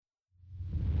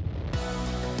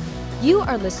You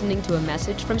are listening to a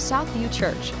message from Southview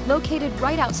Church, located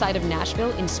right outside of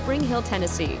Nashville in Spring Hill,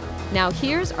 Tennessee. Now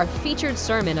here's our featured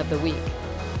sermon of the week.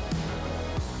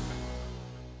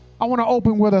 I want to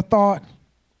open with a thought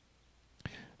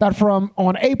that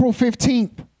on April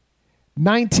 15th,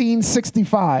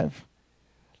 1965,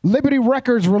 Liberty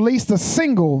Records released a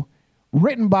single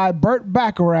written by Burt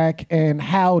Bacharach and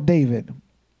Hal David.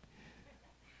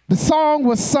 The song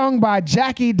was sung by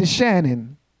Jackie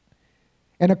DeShannon,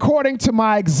 and according to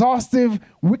my exhaustive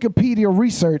Wikipedia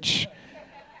research,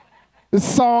 the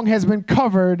song has been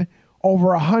covered over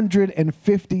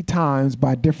 150 times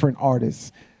by different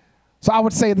artists. So I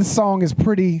would say this song is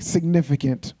pretty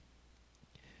significant.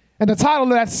 And the title of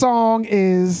that song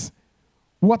is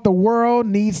What the World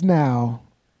Needs Now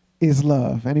is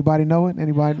Love. Anybody know it?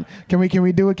 Anybody? Can we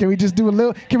do it? Can we just do a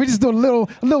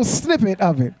little snippet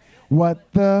of it?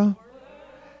 What the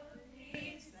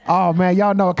Oh man,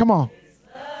 y'all know it. Come on.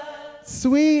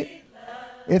 Sweet.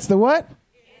 It's the what?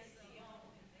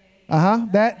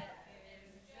 That.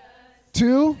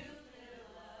 Two.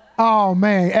 Oh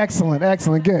man, excellent,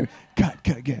 good.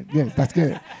 Good. Yes, that's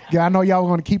good. Yeah, I know y'all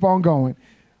want to keep on going.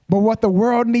 But what the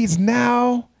world needs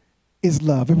now is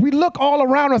love. If we look all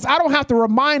around us, I don't have to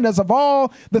remind us of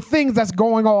all the things that's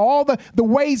going on, all the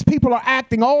ways people are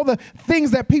acting, all the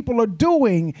things that people are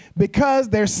doing, because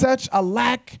there's such a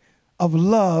lack of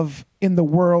love in the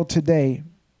world today.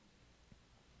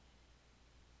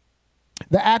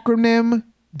 The acronym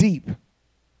DEEP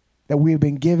that we have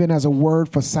been given as a word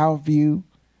for Southview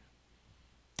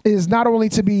is not only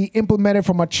to be implemented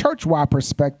from a church-wide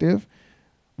perspective,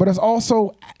 but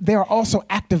there are also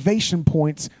activation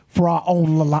points for our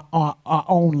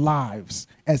own lives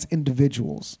as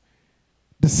individuals.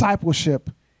 Discipleship,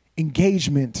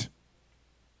 engagement,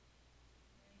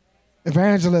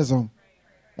 evangelism,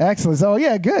 excellence. Oh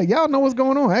yeah, good. Y'all know what's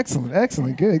going on.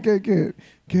 Excellent.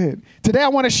 Good. Today I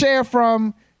want to share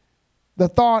from the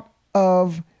thought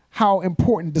of how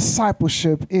important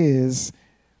discipleship is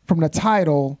from the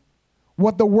title,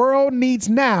 What the World Needs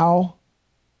Now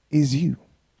is You.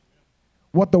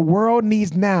 What the world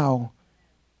needs now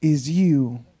is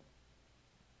you.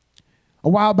 A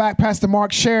while back, Pastor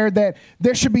Mark shared that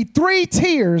there should be 3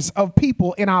 tiers of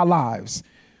people in our lives.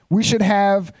 We should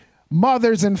have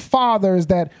mothers and fathers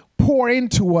that pour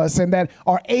into us and that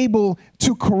are able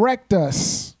to correct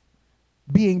us,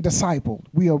 being discipled.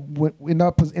 We are in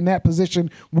that position,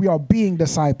 we are being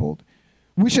discipled.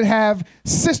 We should have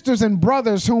sisters and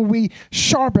brothers whom we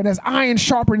sharpen as iron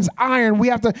sharpens iron. We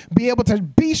have to be able to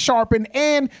be sharpened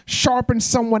and sharpen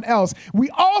someone else. We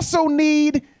also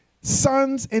need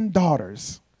sons and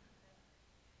daughters.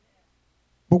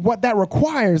 But what that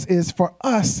requires is for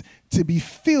us to be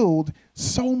filled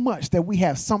so much that we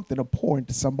have something to pour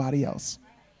into somebody else.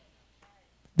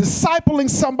 Discipling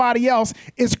somebody else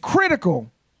is critical.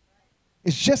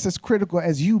 It's just as critical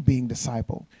as you being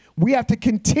discipled. We have to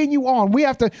continue on. We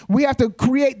have to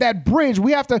create that bridge.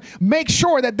 We have to make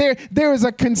sure that there is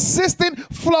a consistent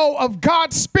flow of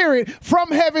God's Spirit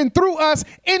from heaven through us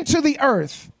into the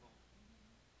earth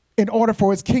in order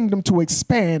for his kingdom to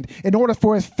expand, in order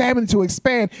for his family to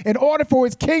expand, in order for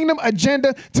his kingdom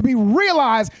agenda to be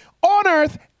realized on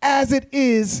earth as it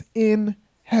is in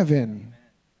heaven.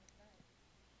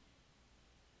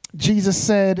 Jesus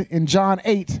said in John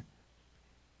 8,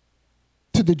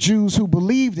 to the Jews who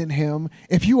believed in him,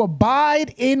 if you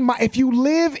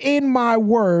live in my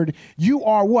word, you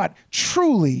are what?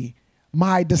 Truly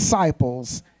my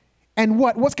disciples. And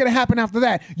what's going to happen after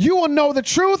that? You will know the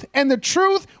truth, and the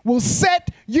truth will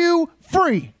set you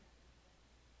free.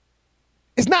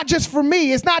 It's not just for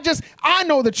me. It's not just I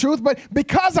know the truth, but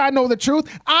because I know the truth,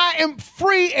 I am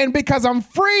free. And because I'm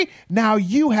free, now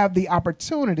you have the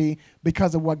opportunity,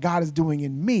 because of what God is doing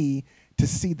in me, to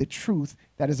see the truth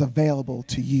that is available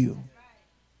to you.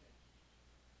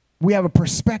 We have a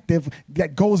perspective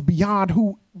that goes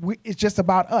beyond it's just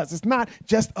about us. It's not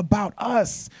just about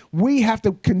us. We have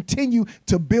to continue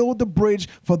to build the bridge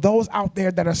for those out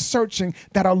there that are searching,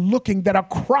 that are looking, that are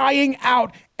crying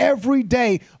out every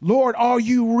day, Lord, are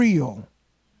you real?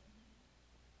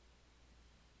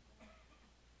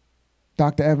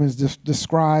 Dr.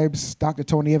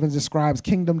 Tony Evans describes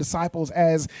kingdom disciples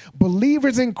as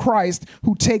believers in Christ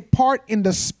who take part in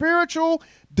the spiritual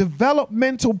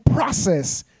developmental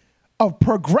process of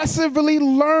progressively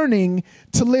learning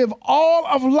to live all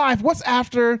of life. What's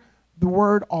after the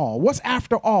word all? What's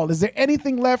after all? Is there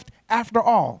anything left after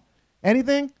all?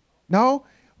 Anything? No?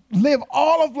 Live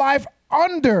all of life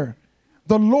under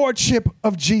the lordship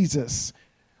of Jesus.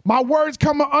 My words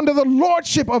come under the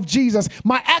lordship of Jesus.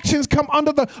 My actions come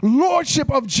under the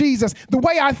lordship of Jesus. The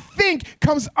way I think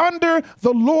comes under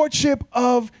the lordship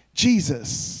of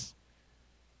Jesus.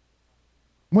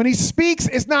 When he speaks,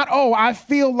 it's not, oh, I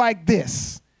feel like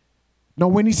this. No,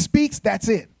 when he speaks, that's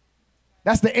it.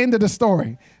 That's the end of the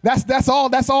story. That's all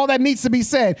that needs to be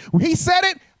said. When he said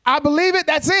it, I believe it,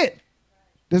 that's it.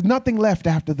 There's nothing left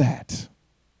after that.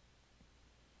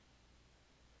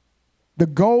 The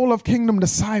goal of kingdom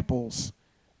disciples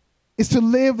is to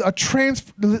live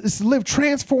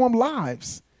transformed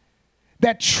lives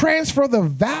that transfer the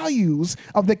values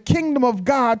of the kingdom of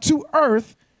God to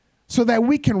earth so that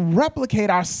we can replicate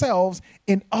ourselves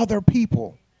in other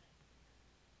people.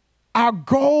 Our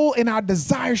goal and our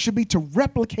desire should be to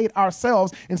replicate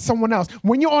ourselves in someone else.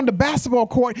 When you're on the basketball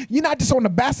court, you're not just on the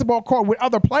basketball court with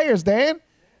other players, Dan.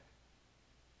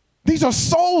 These are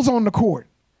souls on the court.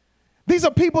 These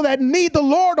are people that need the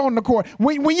Lord on the court.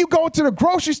 When you go to the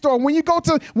grocery store, when you go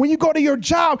to your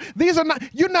job,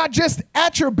 you're not just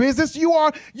at your business, you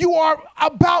are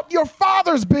about your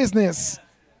Father's business.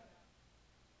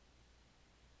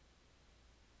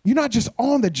 You're not just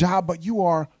on the job, but you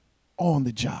are on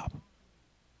the job.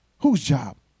 Whose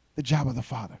job? The job of the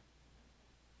Father.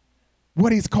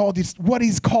 What he's called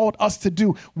us to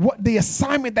do, what the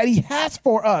assignment that he has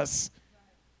for us.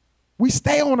 We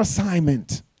stay on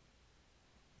assignment.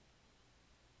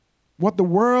 What the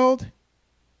world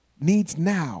needs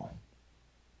now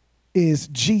is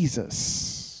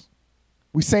Jesus.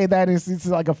 We say that it's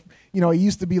like it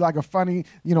used to be like a funny,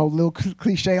 little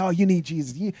cliche. Oh, you need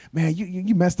Jesus. You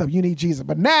messed up. You need Jesus.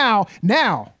 But now,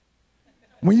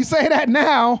 when you say that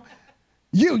now,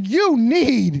 you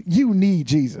need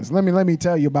Jesus. Let me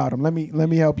tell you about him. Let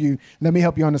me help you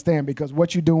understand, because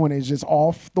what you're doing is just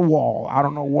off the wall. I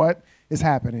don't know what is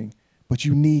happening, but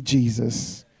you need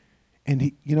Jesus. And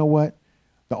you know what?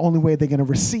 The only way they're going to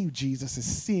receive Jesus is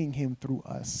seeing him through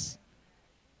us.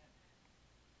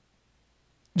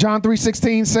 John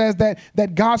 3:16 says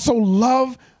that God so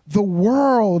loved the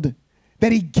world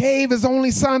that he gave his only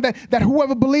son, that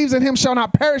whoever believes in him shall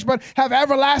not perish but have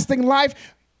everlasting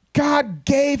life. God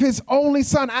gave his only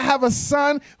son. I have a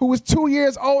son who is 2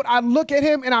 years old. I look at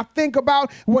him and I think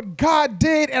about what God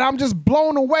did, and I'm just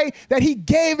blown away that he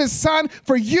gave his son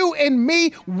for you and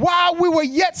me. While we were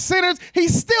yet sinners, he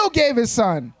still gave his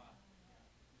son.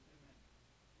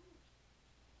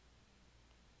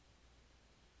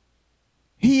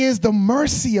 He is the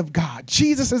mercy of God.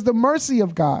 Jesus is the mercy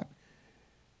of God.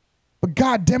 But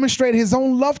God demonstrated his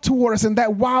own love toward us, and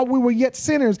that while we were yet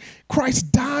sinners,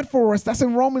 Christ died for us. That's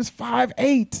in Romans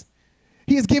 5:8.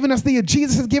 Jesus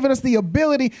has given us the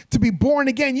ability to be born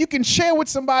again. You can share with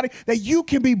somebody that you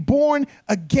can be born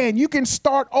again. You can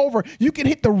start over. You can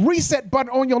hit the reset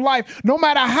button on your life. No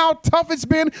matter how tough it's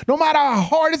been, no matter how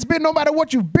hard it's been, no matter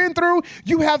what you've been through,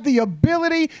 you have the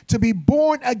ability to be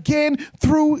born again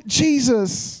through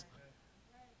Jesus.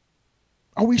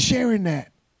 Are we sharing that?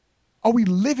 Are we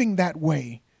living that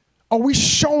way? Are we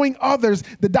showing others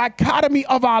the dichotomy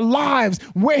of our lives,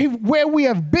 where we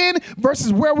have been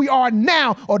versus where we are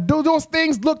now? Or do those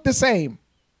things look the same?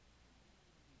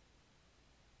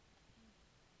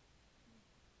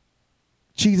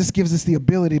 Jesus gives us the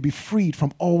ability to be freed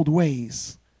from old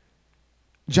ways.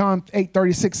 John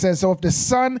 8:36 says, so if the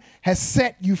Son has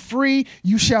set you free,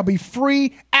 you shall be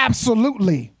free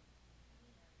absolutely.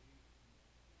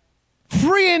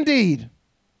 Free indeed.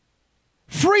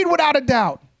 Freed without a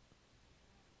doubt.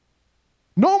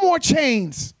 No more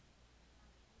chains.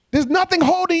 There's nothing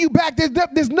holding you back.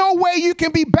 There's no way you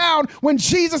can be bound when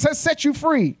Jesus has set you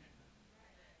free.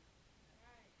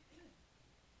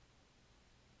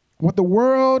 What the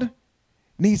world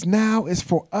needs now is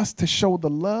for us to show the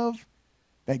love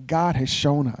that God has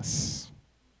shown us.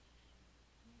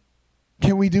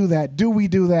 Can we do that? Do we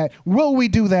do that? Will we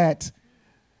do that?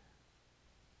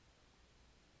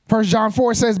 1 John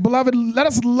 4 says, beloved, let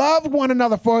us love one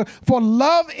another, for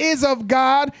love is of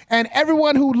God, and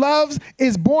everyone who loves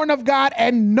is born of God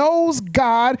and knows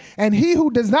God, and he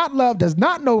who does not love does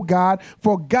not know God,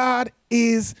 for God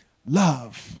is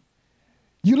love.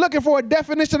 You looking for a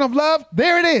definition of love?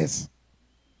 There it is.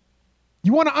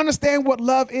 You want to understand what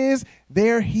love is?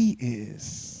 There he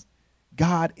is.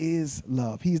 God is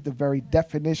love. He's the very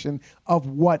definition of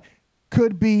what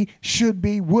could be, should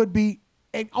be, would be,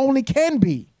 and only can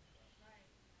be.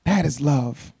 That is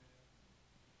love.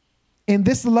 And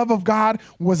this love of God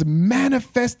was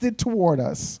manifested toward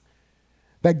us,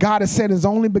 that God has sent his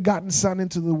only begotten Son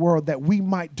into the world that we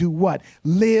might do what?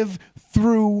 Live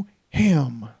through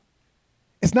him.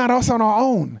 It's not us on our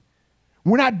own.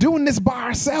 We're not doing this by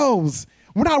ourselves.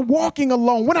 We're not walking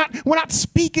alone. We're not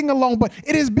speaking alone, but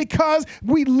it is because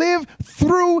we live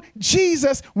through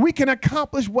Jesus, we can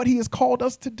accomplish what he has called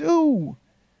us to do.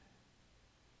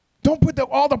 Don't put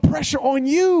all the pressure on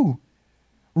you.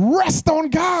 Rest on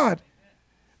God.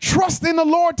 Trust in the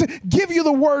Lord to give you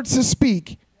the words to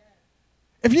speak.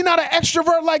 If you're not an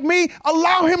extrovert like me,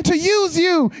 allow him to use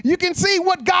you. You can see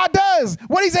what God does,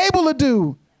 what he's able to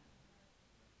do.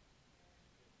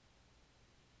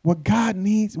 What God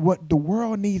needs, what the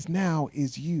world needs now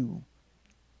is you.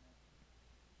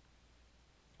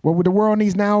 What the world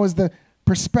needs now is the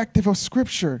perspective of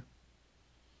Scripture.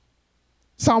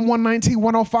 Psalm 119,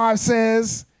 105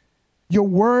 says, your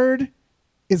word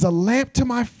is a lamp to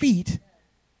my feet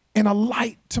and a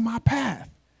light to my path.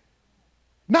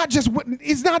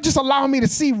 It's not just allowing me to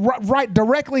see right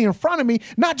directly in front of me,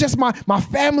 not just my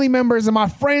family members and my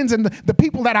friends and the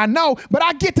people that I know, but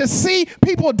I get to see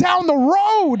people down the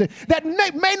road that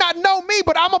may not know me,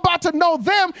 but I'm about to know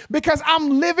them because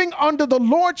I'm living under the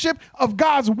lordship of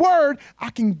God's word.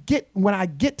 When I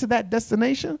get to that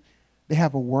destination, they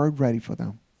have a word ready for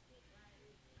them.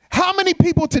 How many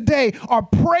people today are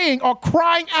praying or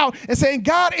crying out and saying,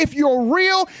 God, if you're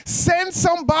real, send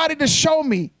somebody to show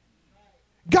me.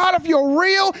 God, if you're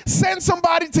real, send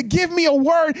somebody to give me a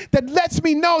word that lets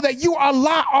me know that you are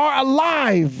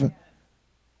alive.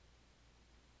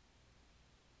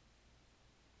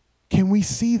 Can we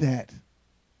see that?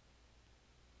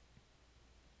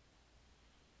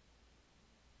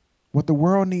 What the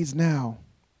world needs now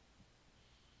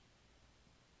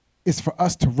is for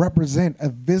us to represent a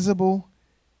visible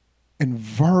and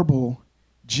verbal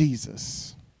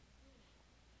Jesus.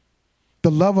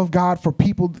 The love of God for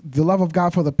people, the love of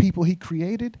God for the people he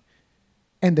created,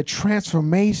 and the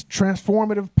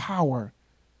transformative power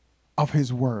of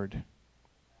his word.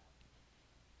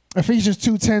 Ephesians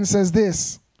 2:10 says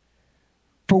this,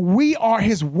 for we are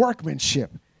his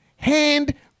workmanship,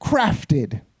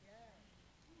 handcrafted,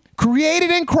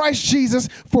 created in Christ Jesus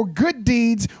for good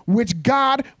deeds, which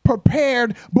God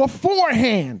prepared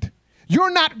beforehand. You're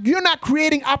not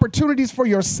creating opportunities for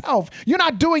yourself. You're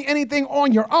not doing anything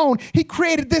on your own. He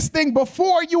created this thing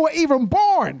before you were even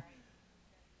born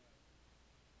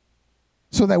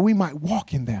so that we might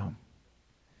walk in them.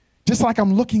 Just like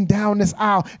I'm looking down this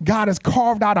aisle, God has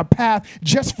carved out a path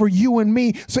just for you and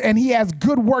me. And he has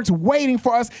good works waiting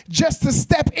for us just to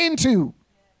step into.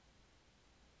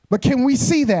 But can we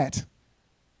see that?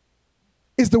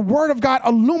 Is the word of God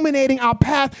illuminating our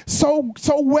path so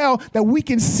well that we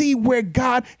can see where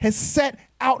God has set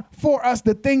out for us,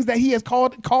 the things that he has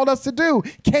called us to do?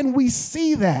 Can we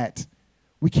see that?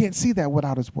 We can't see that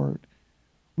without his word.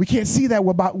 We can't see that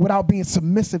without being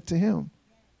submissive to him.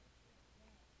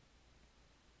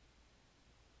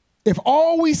 If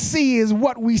all we see is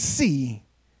what we see,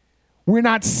 we're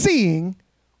not seeing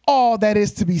all that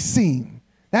is to be seen.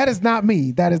 That is not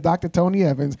me. That is Dr. Tony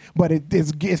Evans, but it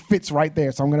fits right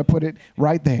there, so I'm going to put it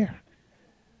right there.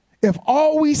 If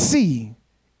all we see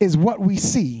is what we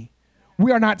see,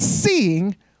 we are not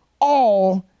seeing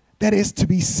all that is to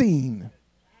be seen.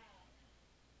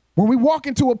 When we walk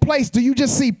into a place, do you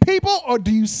just see people or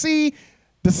do you see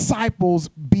disciples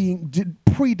being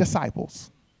pre-disciples?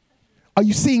 Are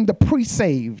you seeing the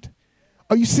pre-saved?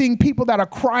 Are you seeing people that are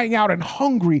crying out and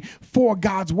hungry for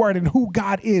God's word and who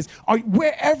God is?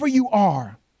 Wherever you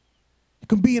are, you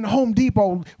can be in Home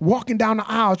Depot walking down the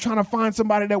aisle trying to find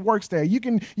somebody that works there. You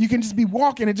can just be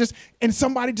walking and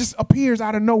somebody just appears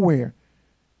out of nowhere.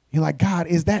 You're like, God,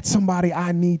 is that somebody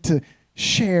I need to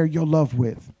share your love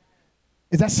with?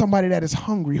 Is that somebody that is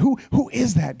hungry? Who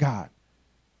is that, God?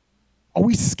 Are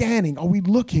we scanning? Are we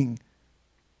looking?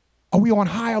 Are we on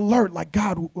high alert? Like,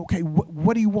 God, okay,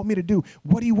 what do you want me to do?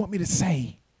 What do you want me to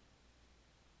say?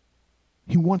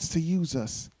 He wants to use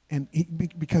us. And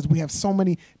because we have so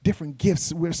many different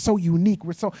gifts, we're so unique.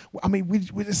 We're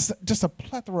just a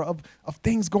plethora of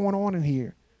things going on in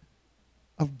here,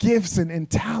 of gifts and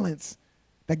talents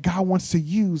that God wants to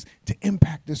use to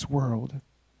impact this world.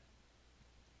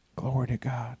 Glory to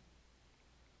God.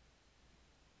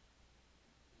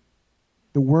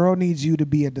 The world needs you to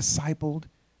be a disciple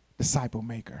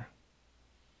maker.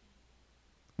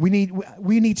 We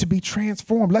need to be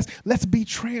transformed. Let's be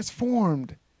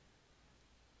transformed.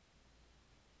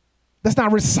 Let's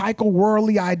not recycle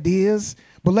worldly ideas,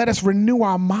 but let us renew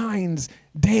our minds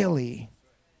daily.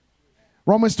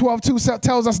 Romans 12:2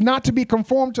 tells us not to be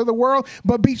conformed to the world,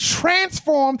 but be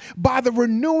transformed by the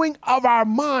renewing of our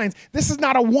minds. This is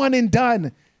not a one and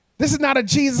done. This is not a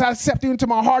Jesus, I accept you into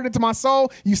my heart, into my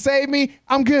soul. You save me,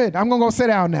 I'm good. I'm going to go sit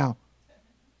down now.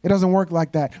 It doesn't work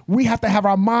like that. We have to have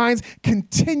our minds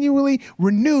continually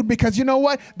renewed because you know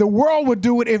what? The world would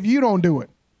do it if you don't do it.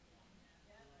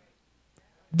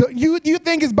 You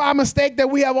think it's by mistake that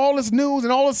we have all this news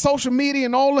and all this social media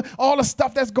and all the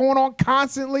stuff that's going on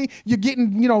constantly. You're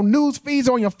getting, news feeds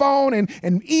on your phone and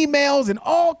emails and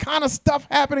all kind of stuff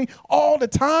happening all the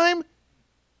time.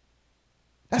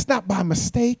 That's not by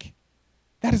mistake.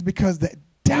 That is because the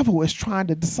devil is trying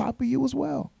to disciple you as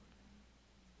well.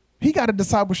 He got a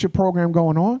discipleship program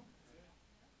going on.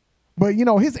 But,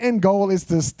 his end goal is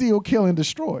to steal, kill, and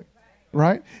destroy.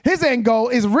 Right? His end goal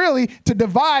is really to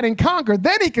divide and conquer.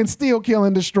 Then he can steal, kill,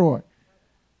 and destroy.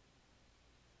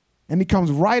 And he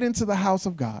comes right into the house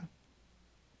of God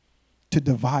to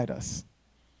divide us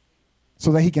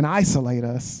so that he can isolate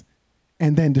us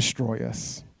and then destroy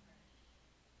us.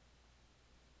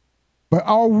 But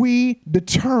are we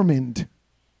determined?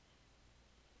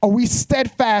 Are we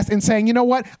steadfast in saying, you know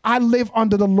what? I live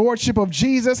under the lordship of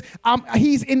Jesus.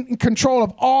 He's in control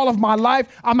of all of my life.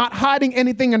 I'm not hiding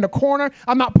anything in the corner.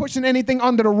 I'm not pushing anything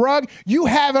under the rug. You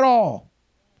have it all.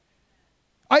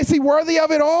 Is he worthy of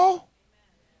it all?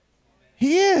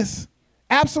 He is.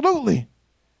 Absolutely.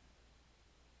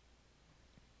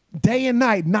 Day and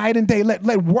night, night and day, let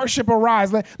worship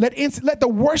arise. Let the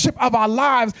worship of our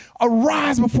lives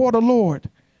arise before the Lord.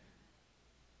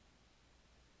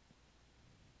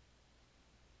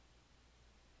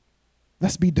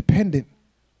 Let's be dependent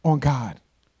on God.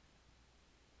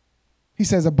 He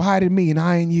says, abide in me and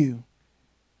I in you.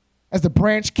 As the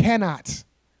branch cannot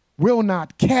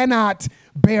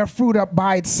bear fruit up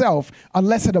by itself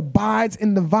unless it abides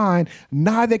in the vine,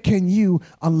 neither can you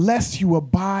unless you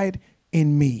abide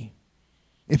in me.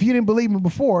 If you didn't believe me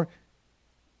before,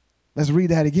 let's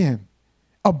read that again.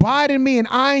 Abide in me and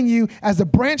I in you, as the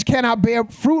branch cannot bear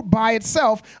fruit by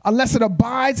itself unless it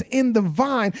abides in the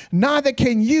vine. Neither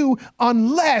can you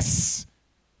unless.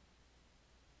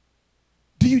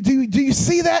 Do you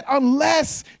see that?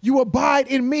 Unless you abide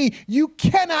in me, you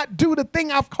cannot do the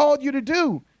thing I've called you to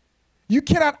do. You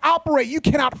cannot operate. You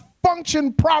cannot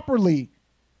function properly.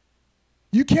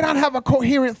 You cannot have a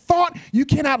coherent thought. You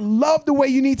cannot love the way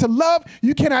you need to love.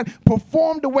 You cannot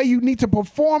perform the way you need to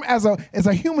perform as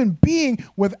a human being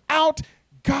without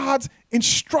God's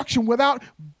instruction, without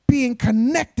being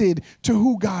connected to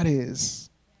who God is.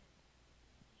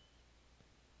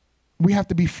 We have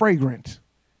to be fragrant.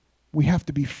 We have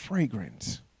to be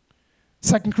fragrant.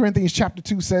 2 Corinthians chapter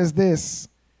 2 says this.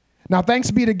 Now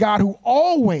thanks be to God who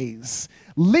always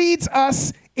leads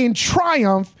us in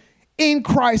triumph in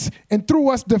Christ and through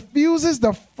us diffuses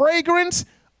the fragrance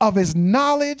of his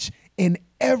knowledge in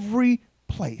every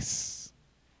place.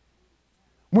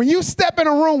 When you step in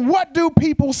a room, what do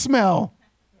people smell?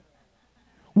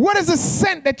 What is the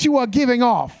scent that you are giving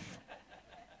off?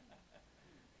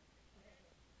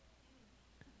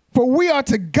 For we are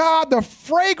to God the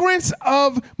fragrance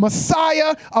of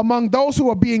Messiah among those who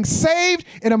are being saved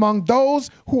and among those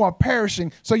who are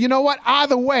perishing. So you know what?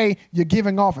 Either way, you're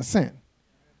giving off a scent.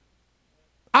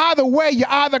 Either way, you're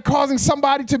either causing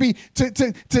somebody to be,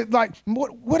 like,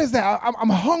 what is that? I'm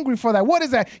hungry for that. What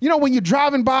is that? When you're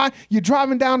driving by, you're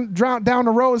driving down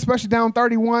the road, especially down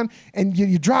 31, and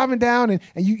you're driving down and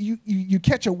you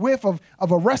catch a whiff of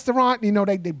a restaurant,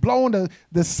 they blowing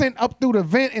the scent up through the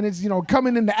vent and it's,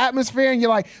 coming in the atmosphere and you're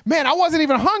like, man, I wasn't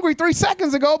even hungry 3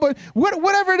 seconds ago, but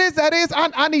whatever it is that is,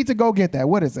 I need to go get that.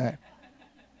 What is that?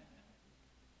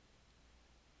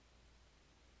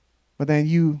 But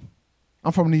then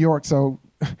I'm from New York, so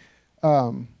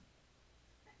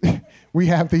we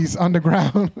have these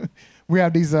underground, we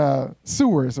have these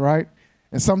sewers, right?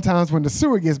 And sometimes when the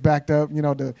sewer gets backed up,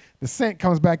 the scent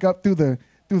comes back up through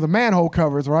the manhole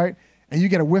covers, right? And you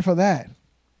get a whiff of that.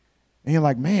 And you're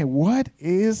like, man, what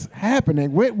is happening?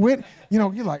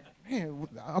 You're like, man,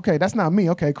 okay, that's not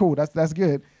me. Okay, cool, that's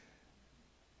good.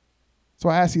 So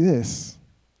I ask you this,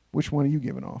 which one are you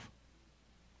giving off?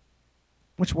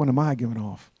 Which one am I giving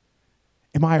off?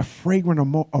 Am I a fragrant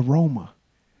aroma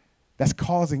that's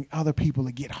causing other people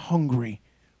to get hungry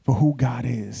for who God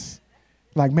is?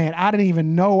 Like, man, I didn't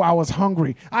even know I was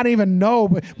hungry. I didn't even know,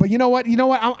 but you know what?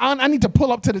 I need to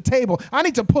pull up to the table. I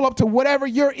need to pull up to whatever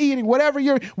you're eating, whatever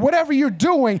you're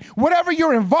doing, whatever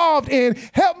you're involved in.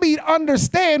 Help me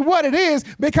understand what it is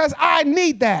because I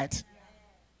need that.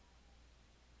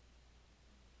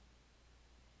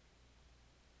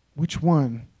 Which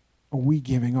one are we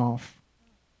giving off?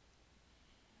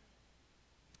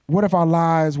 What if our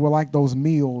lives were like those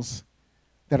meals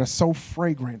that are so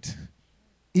fragrant,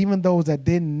 even those that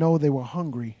didn't know they were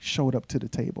hungry showed up to the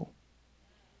table?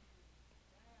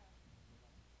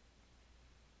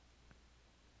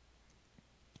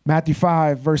 Matthew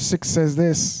 5, verse 6 says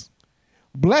this: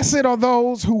 "Blessed are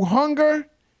those who hunger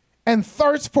and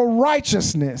thirst for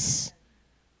righteousness,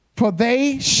 for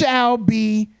they shall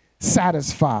be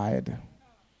satisfied."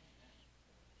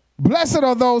 Blessed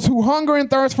are those who hunger and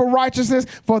thirst for righteousness,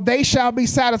 for they shall be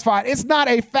satisfied. It's not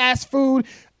a fast food,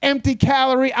 empty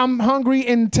calorie, I'm hungry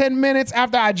in 10 minutes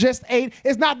after I just ate.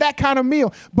 It's not that kind of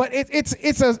meal. But it's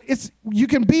you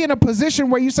can be in a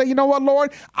position where you say, you know what,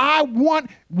 Lord, I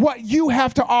want what you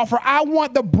have to offer. I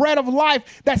want the bread of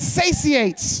life that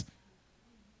satiates,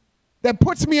 that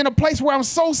puts me in a place where I'm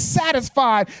so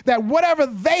satisfied that whatever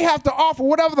they have to offer,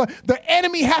 whatever the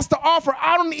enemy has to offer,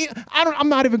 I'm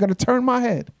not even going to turn my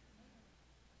head.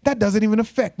 That doesn't even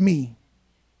affect me.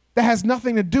 That has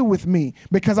nothing to do with me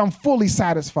because I'm fully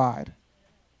satisfied.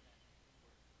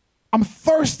 I'm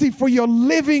thirsty for your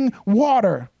living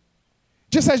water.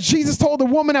 Just as Jesus told the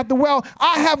woman at the well,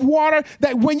 I have water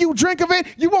that when you drink of it,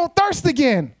 you won't thirst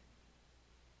again.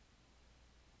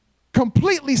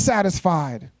 Completely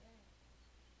satisfied.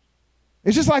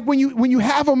 It's just like when you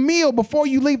have a meal before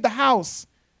you leave the house.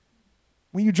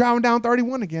 When you're driving down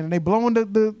 31 again and they blowing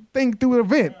the thing through the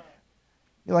vent.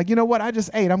 You're like, you know what? I just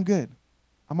ate. I'm good.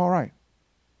 I'm all right.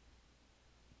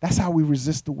 That's how we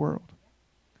resist the world.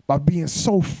 By being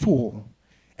so full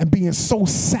and being so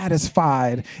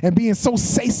satisfied and being so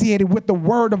satiated with the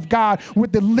word of God,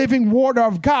 with the living water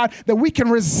of God, that we can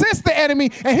resist the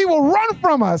enemy and he will run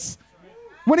from us.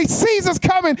 When he sees us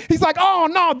coming, he's like, oh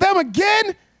no, them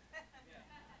again?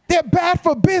 They're bad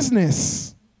for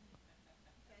business.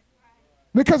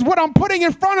 Because what I'm putting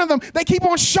in front of them, they keep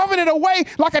on shoving it away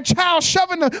like a child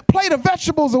shoving a plate of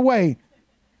vegetables away.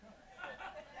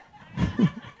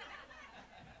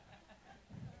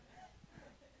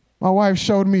 My wife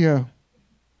showed me a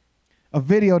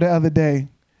video the other day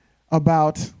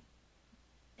about,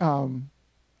 and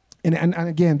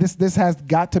again, this has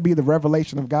got to be the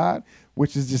revelation of God,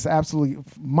 which is just absolutely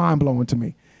mind-blowing to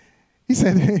me. He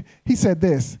said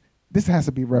this has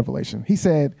to be revelation. He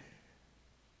said,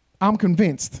 I'm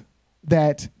convinced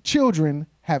that children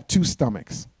have two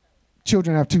stomachs.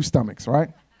 Children have two stomachs,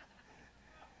 right?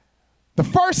 The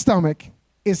first stomach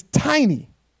is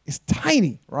tiny. It's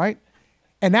tiny, right?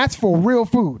 And that's for real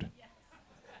food.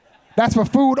 That's for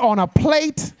food on a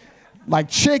plate, like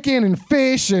chicken and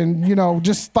fish and,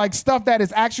 just like stuff that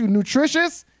is actually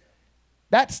nutritious.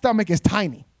 That stomach is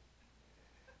tiny.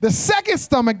 The second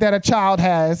stomach that a child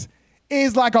has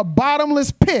is like a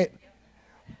bottomless pit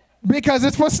because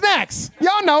it's for snacks.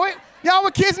 Y'all know it. Y'all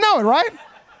with kids know it, right?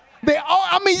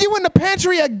 You in the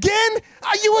pantry again?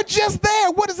 You were just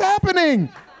there. What is happening?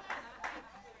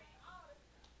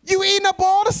 You eating up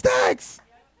all the snacks.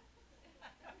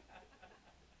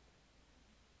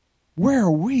 Where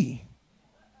are we?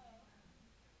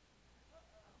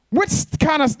 What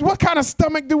kind of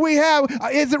stomach do we have?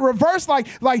 Is it reversed?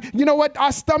 Like, you know what?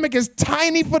 Our stomach is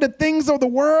tiny for the things of the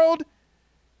world.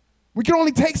 We can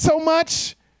only take so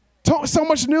much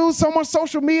news, so much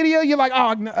social media. You're like,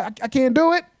 oh, I can't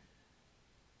do it.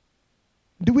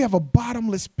 Do we have a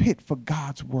bottomless pit for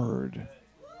God's word?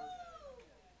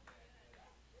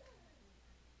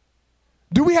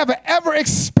 Do we have an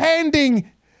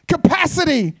ever-expanding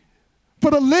capacity for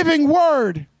the living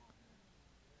word?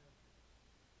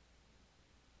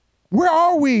 Where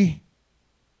are we?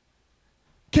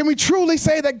 Can we truly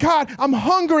say that, God, I'm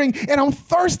hungering and I'm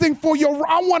thirsting for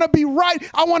I want to be right.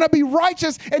 I want to be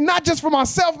righteous, and not just for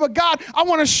myself, but God, I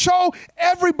want to show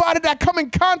everybody that I come in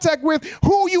contact with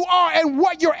who you are and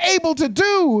what you're able to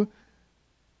do.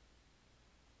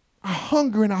 I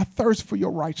hunger and I thirst for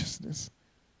your righteousness.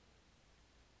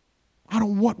 I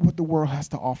don't want what the world has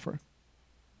to offer.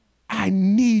 I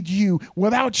need you.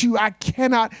 Without you, I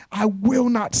will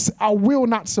not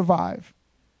survive.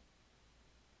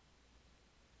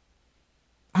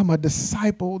 I'm a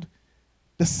disciple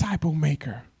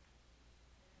maker.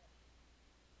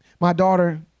 My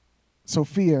daughter,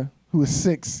 Sophia, who is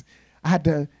 6, I had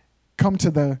to come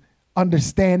to the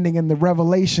understanding and the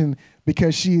revelation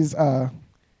because she's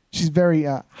very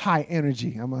high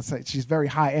energy. I'm gonna say she's very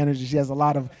high energy. She has a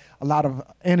lot of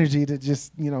energy to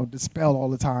just dispel all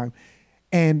the time.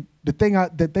 And the thing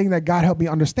that God helped me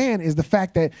understand is the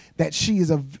fact that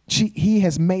He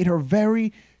has made her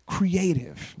very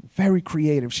creative, very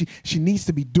creative. She needs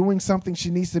to be doing something. She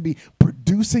needs to be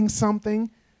producing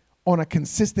something on a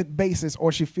consistent basis,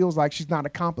 or she feels like she's not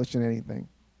accomplishing anything.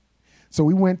 So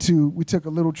we took a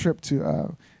little trip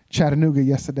to Chattanooga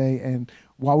yesterday, and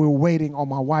while we were waiting on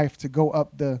my wife to go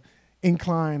up the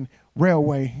incline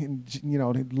railway, and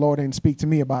the Lord didn't speak to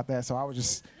me about that, so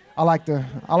I like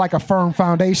a firm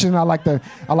foundation. I like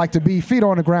to be feet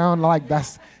on the ground.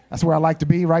 That's That's where I like to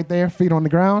be, right there, feet on the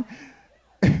ground.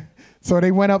 So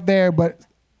they went up there, but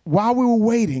while we were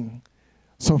waiting,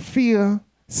 Sophia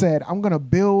said, I'm going to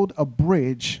build a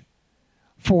bridge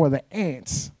for the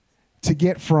ants to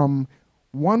get from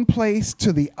one place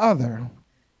to the other.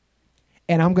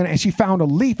 And she found a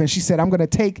leaf, and she said, I'm going to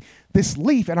take this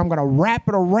leaf and I'm going to wrap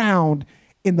it around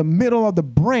in the middle of the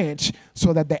branch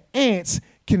so that the ants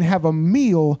can have a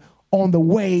meal on the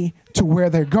way to where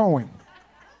they're going.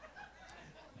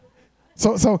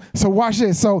 So watch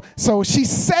this. So she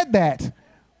said that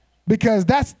because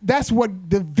that's what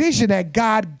the vision that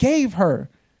God gave her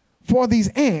for these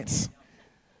ants.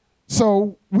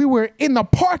 So we were in the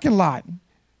parking lot,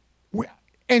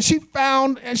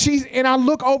 and I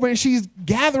look over and she's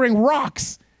gathering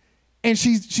rocks, and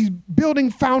she's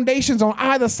building foundations on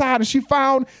either side. And she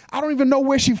found, I don't even know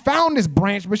where she found this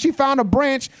branch, but she found a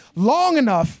branch long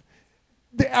enough.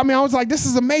 I was like, this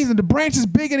is amazing. The branch is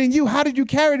bigger than you. How did you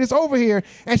carry this over here?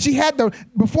 And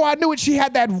before I knew it, she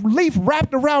had that leaf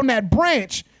wrapped around that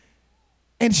branch,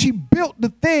 and she built the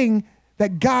thing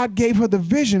that God gave her the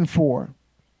vision for.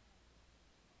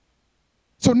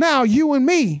 So now you and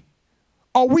me,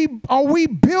 are we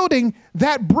building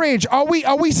that bridge? Are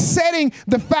we setting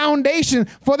the foundation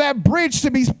for that bridge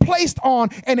to be placed on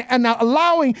and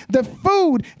allowing the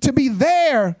food to be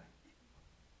there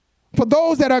for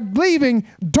those that are leaving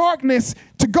darkness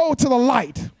to go to the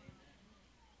light?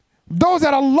 Those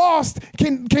that are lost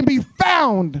can be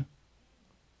found.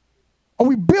 Are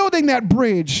we building that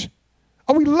bridge?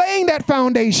 Are we laying that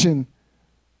foundation?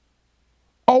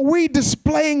 Are we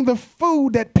displaying the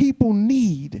food that people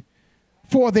need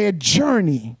for their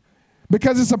journey?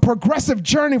 Because it's a progressive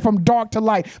journey from dark to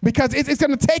light. Because it's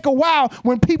going to take a while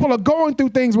when people are going through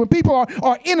things, when people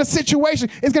are in a situation.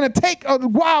 It's going to take a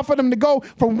while for them to go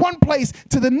from one place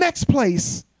to the next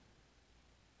place.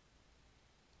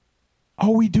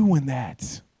 Are we doing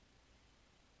that?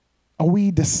 Are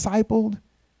we disciple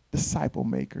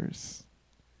makers?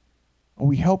 Are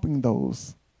we helping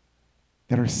those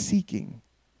that are seeking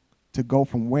to go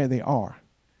from where they are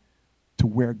to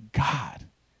where God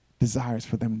desires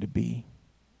for them to be?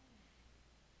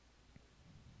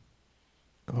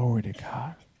 Glory to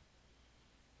God.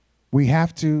 We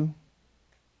have to,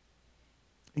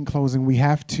 in closing, we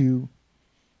have to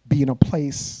be in a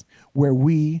place where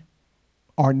we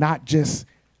are not just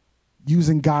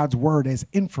using God's word as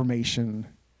information,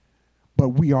 but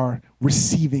we are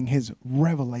receiving his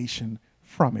revelation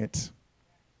from it.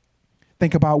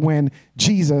 Think about when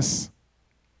Jesus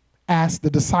asked the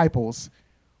disciples,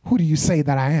 who do you say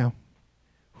that I am?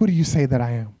 Who do you say that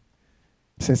I am?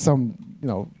 He said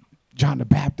John the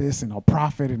Baptist and a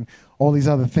prophet and all these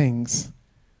other things.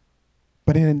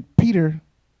 But then Peter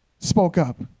spoke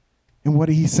up. And what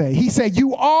did he say? He said,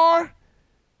 you are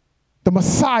the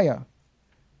Messiah,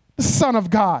 the Son of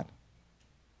God.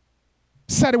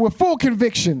 Said it with full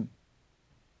conviction.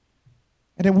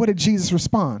 And then what did Jesus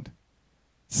respond?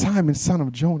 Simon, son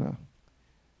of Jonah,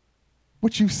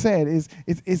 what you said is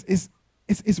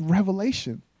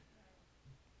revelation.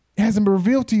 It hasn't been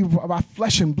revealed to you by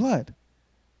flesh and blood.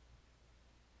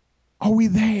 Are we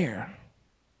there?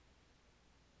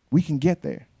 We can get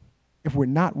there. If we're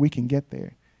not, we can get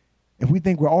there. If we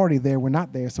think we're already there, we're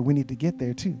not there, so we need to get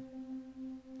there too.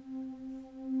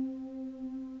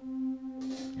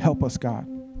 Help us, God.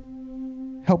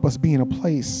 Help us be in a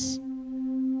place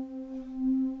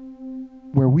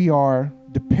where we are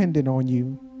dependent on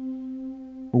you,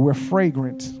 where we're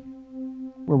fragrant,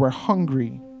 where we're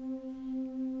hungry.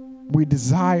 We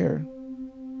desire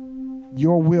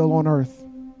your will on earth.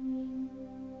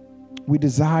 We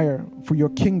desire for your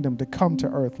kingdom to come to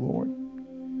earth, Lord.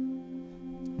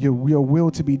 Your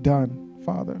will to be done,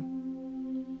 Father.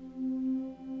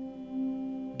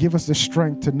 Give us the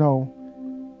strength to know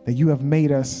that you have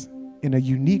made us in a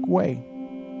unique way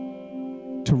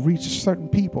to reach certain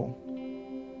people.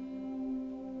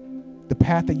 The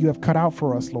path that you have cut out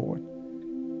for us, Lord,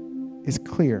 is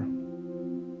clear.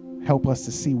 Help us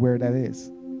to see where that is.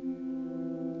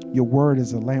 Your word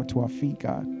is a lamp to our feet,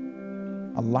 God,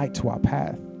 a light to our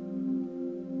path.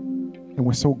 And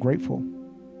we're so grateful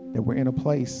that we're in a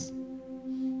place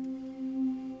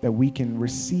that we can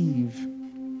receive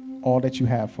all that you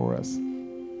have for us.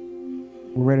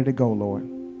 We're ready to go, Lord.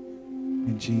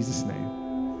 In Jesus' name,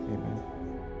 amen.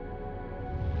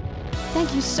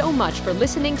 Thank you so much for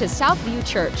listening to Southview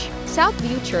Church.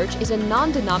 Southview Church is a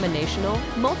non-denominational,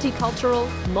 multicultural,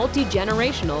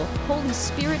 multi-generational, Holy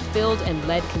Spirit-filled and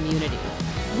led community.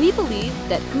 We believe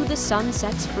that who the Son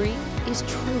sets free is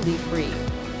truly free.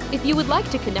 If you would like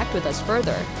to connect with us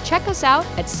further, check us out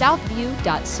at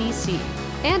southview.cc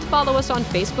and follow us on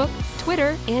Facebook,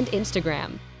 Twitter, and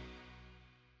Instagram.